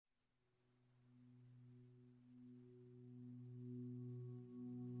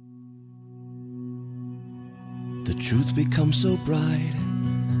The truth becomes so bright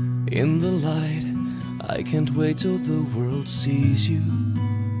in the light. I can't wait till the world sees you.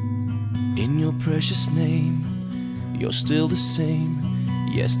 In your precious name, you're still the same.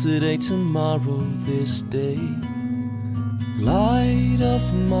 Yesterday, tomorrow, this day. Light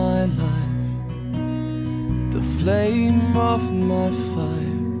of my life, the flame of my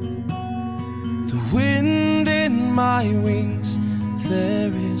fire, the wind in my wings.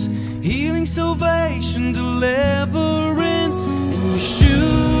 There is healing, salvation, deliverance in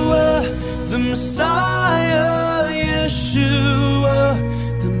Yeshua, the Messiah. Yeshua,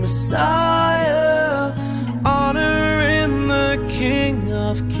 the Messiah. Honor in the King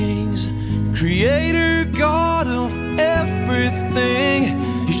of Kings, Creator, God of everything.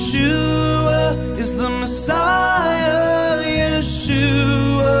 Yeshua is the Messiah.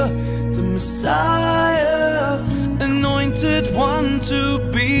 Yeshua, the Messiah. Anointed one to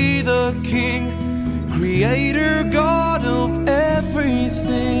be the King, Creator, God of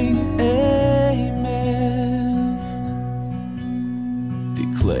everything. Amen.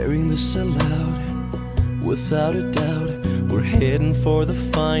 Declaring this aloud, without a doubt, we're heading for the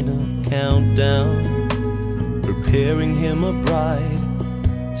final countdown. Preparing him a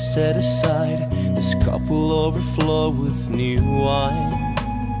bride, set aside. This cup will overflow with new wine.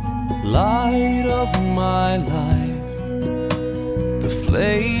 Light of my life, the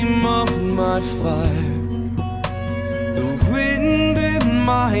flame of my fire, the wind in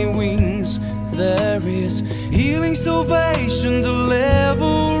my wings. There is healing, salvation,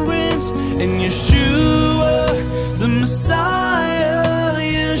 deliverance in Yeshua, the Messiah.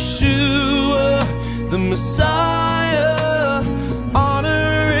 Yeshua, the Messiah.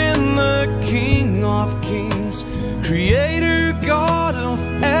 Honor in the King of Kings, Creator, God of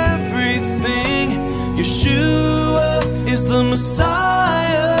everything. Yeshua is the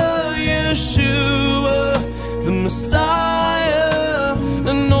Messiah. Yeshua, the Messiah.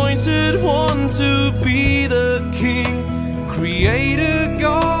 Anointed one to be the King, Creator,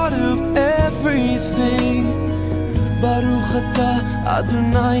 God of everything. Baruch atah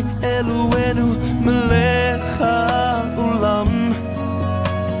Adonai Eloheinu melech haolam.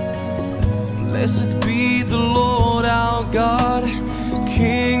 Blessed be the Lord our God,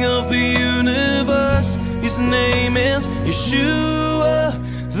 King of the universe. His name is Yeshua,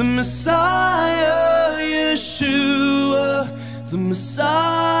 the Messiah. Yeshua, the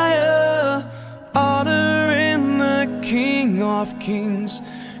Messiah. Honor in the King of Kings,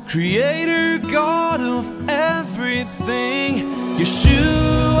 Creator, God of everything.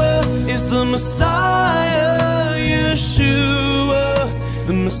 Yeshua is the Messiah. Yeshua,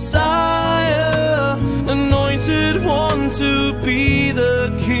 the Messiah. Anointed one to be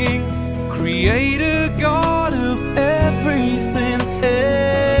the King, Creator,